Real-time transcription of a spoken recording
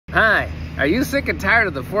Hi, are you sick and tired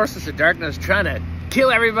of the forces of darkness trying to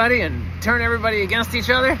kill everybody and turn everybody against each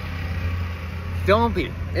other? Don't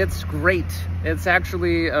be. It's great. It's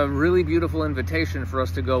actually a really beautiful invitation for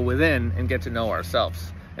us to go within and get to know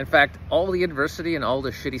ourselves. In fact, all the adversity and all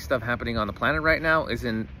the shitty stuff happening on the planet right now is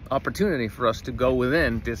an opportunity for us to go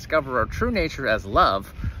within, discover our true nature as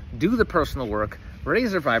love, do the personal work,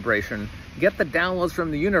 raise our vibration, get the downloads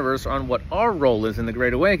from the universe on what our role is in the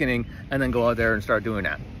Great Awakening, and then go out there and start doing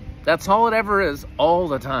that. That's all it ever is, all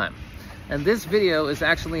the time. And this video is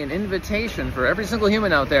actually an invitation for every single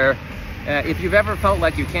human out there. If you've ever felt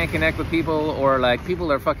like you can't connect with people, or like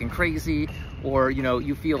people are fucking crazy, or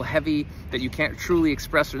you feel heavy that you can't truly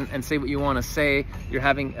express and say what you want to say, you're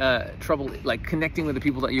having trouble like connecting with the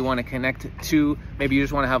people that you want to connect to, maybe you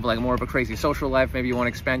just want to have like more of a crazy social life, maybe you want to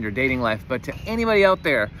expand your dating life, but to anybody out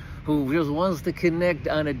there who just wants to connect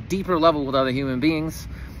on a deeper level with other human beings,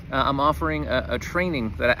 I'm offering a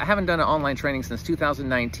training that I haven't done, an online training since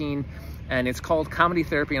 2019, and it's called Comedy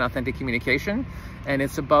Therapy and Authentic Communication. And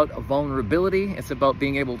it's about vulnerability. It's about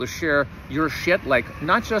being able to share your shit, like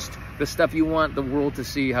not just the stuff you want the world to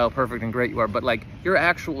see how perfect and great you are, but like your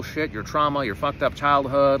actual shit, your trauma, your fucked up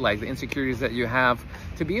childhood, like the insecurities that you have,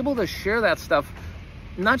 to be able to share that stuff,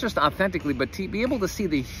 not just authentically, but to be able to see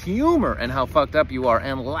the humor and how fucked up you are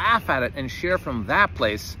and laugh at it and share from that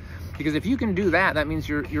place. Because if you can do that, that means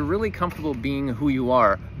you're really comfortable being who you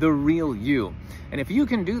are, the real you. And if you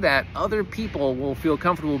can do that, other people will feel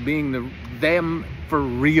comfortable being them for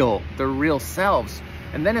real, their real selves.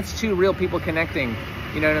 And then it's two real people connecting,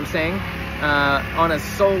 you know what I'm saying? On a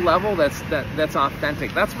soul level that's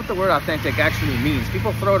authentic. That's what the word authentic actually means.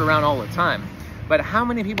 People throw it around all the time. But how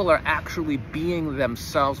many people are actually being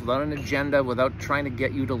themselves without an agenda, without trying to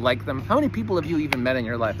get you to like them? How many people have you even met in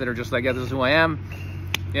your life that are just like, yeah, this is who I am?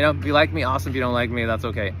 You know, if you like me, awesome. If you don't like me, that's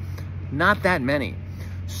okay. Not that many.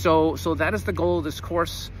 So that is the goal of this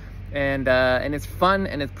course, and it's fun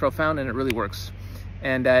and it's profound and it really works.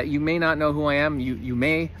 And you may not know who I am. You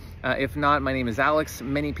may. If not, my name is Alex.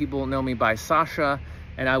 Many people know me by Sasha,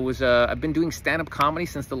 and I've been doing stand-up comedy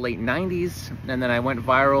since the late 90s, and then I went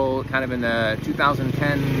viral kind of in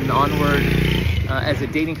 2010 onward. As a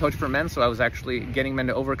dating coach for men, so I was actually getting men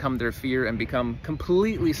to overcome their fear and become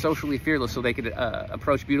completely socially fearless so they could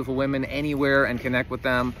approach beautiful women anywhere and connect with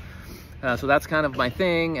them. So that's kind of my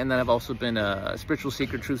thing. And then I've also been a spiritual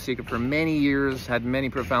seeker, truth seeker for many years, had many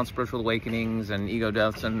profound spiritual awakenings and ego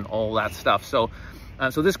deaths and all that stuff. So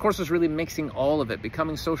this course is really mixing all of it,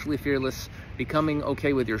 becoming socially fearless, becoming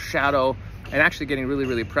okay with your shadow, and actually getting really,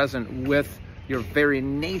 really present with your very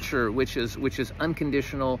nature, which is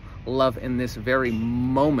unconditional love in this very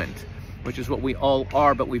moment, which is what we all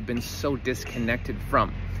are, but we've been so disconnected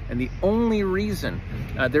from. And the only reason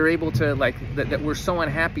they're able to, like, that we're so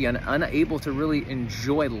unhappy and unable to really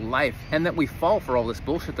enjoy life, and that we fall for all this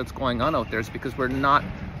bullshit that's going on out there, is because we're not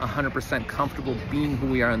 100% comfortable being who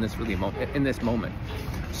we are in this moment.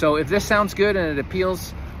 So if this sounds good and it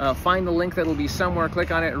appeals, find the link that'll be somewhere,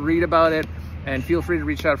 click on it, read about it, and feel free to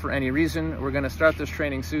reach out for any reason. We're going to start this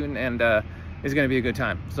training soon, and it's going to be a good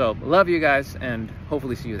time. So love you guys, and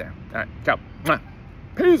hopefully see you there. All right, ciao.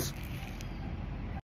 Peace.